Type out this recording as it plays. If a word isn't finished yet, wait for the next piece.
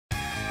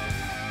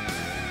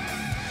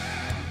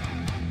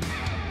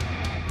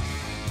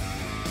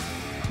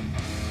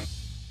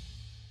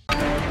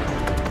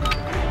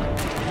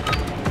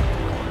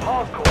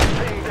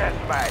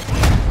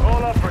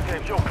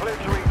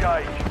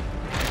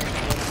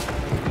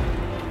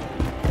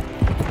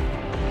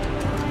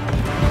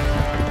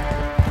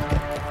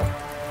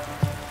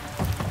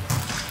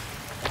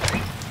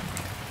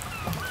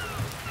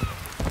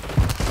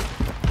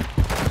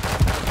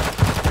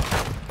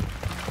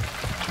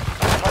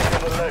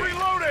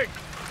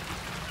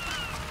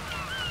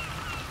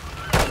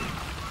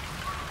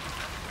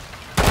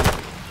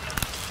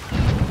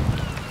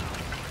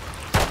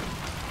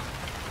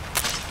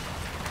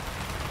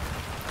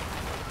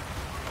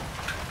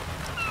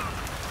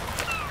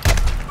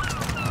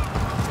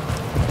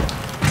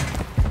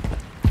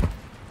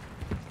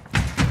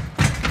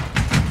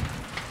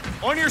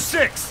On your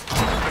 6!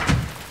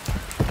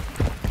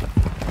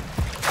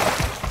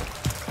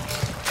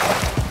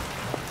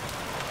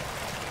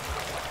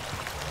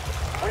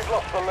 We've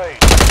lost the lead.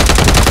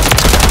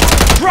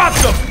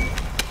 Dropped them!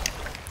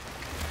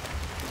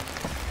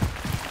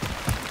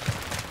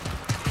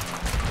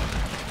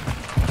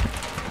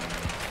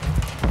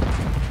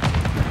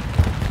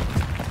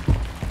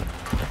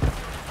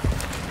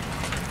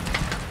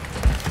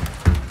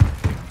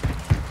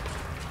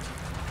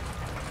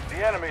 The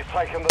enemy's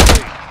taken the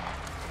lead.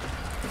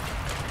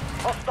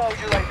 Hostile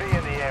UAV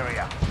in the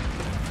area.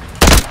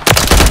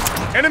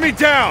 Enemy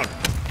down!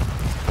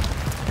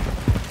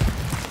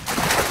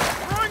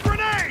 Throwing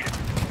grenade!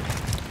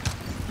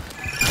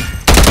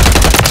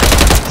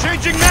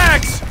 Changing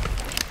mags!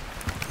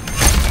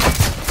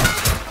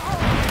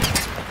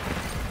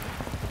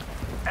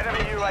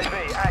 Enemy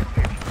UAV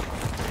active.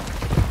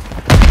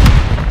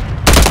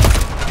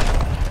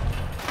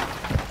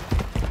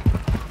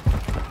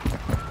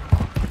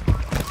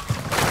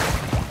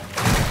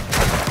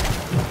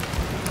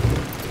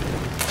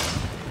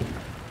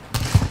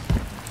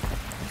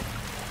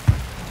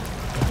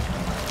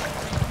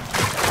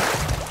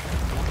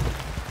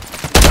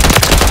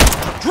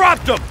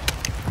 Dropped them!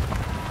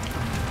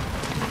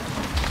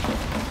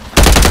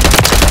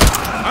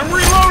 I'm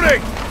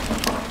reloading!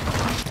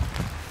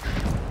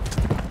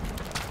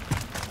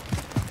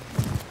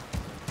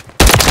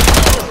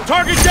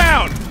 Target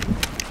down!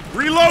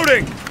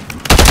 Reloading!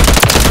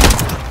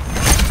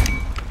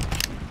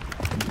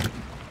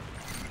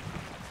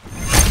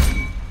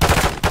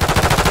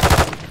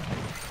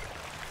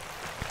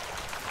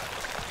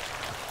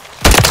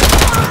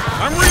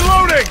 I'm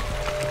reloading!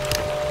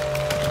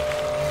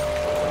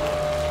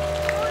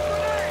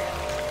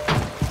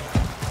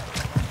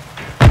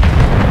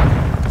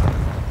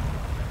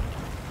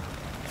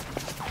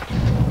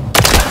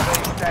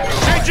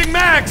 Changing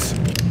mags!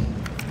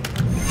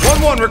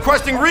 1-1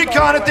 requesting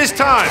recon at this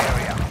time.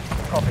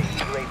 Copy.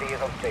 UAV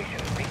is on station.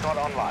 Recon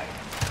online.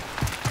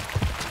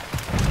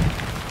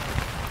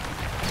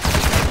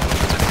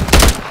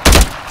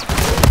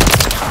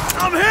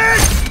 I'm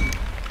hit!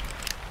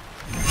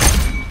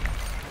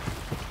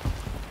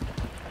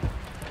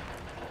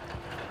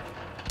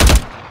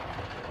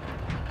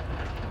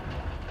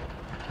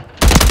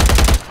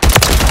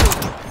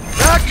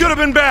 That could have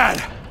been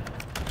bad.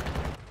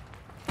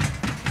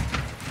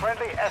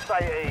 Friendly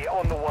SAE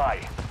on the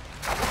way.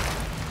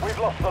 We've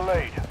lost the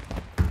lead.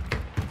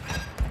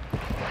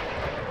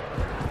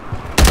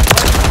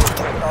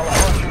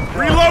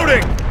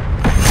 Reloading!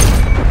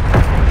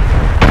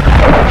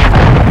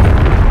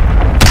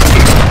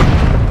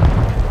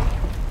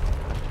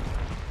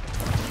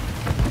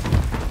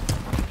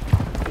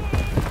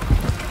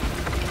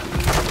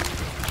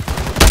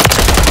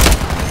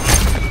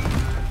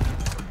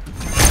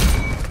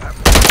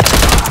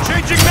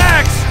 Changing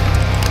mags!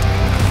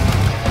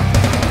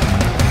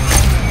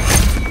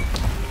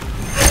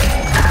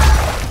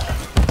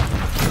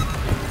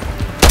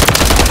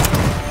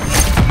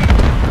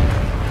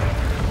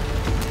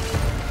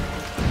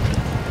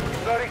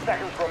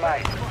 Seconds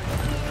remain.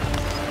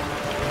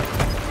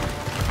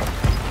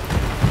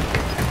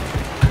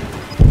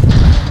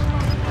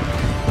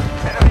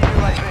 Enemy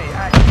UAV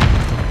active.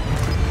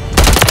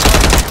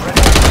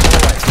 Ready to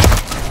deploy.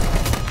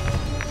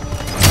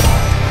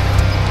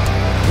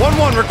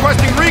 1-1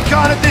 requesting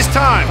recon at this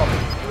time.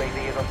 UAV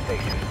is on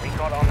station.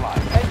 Recon online.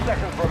 10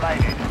 seconds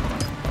remaining.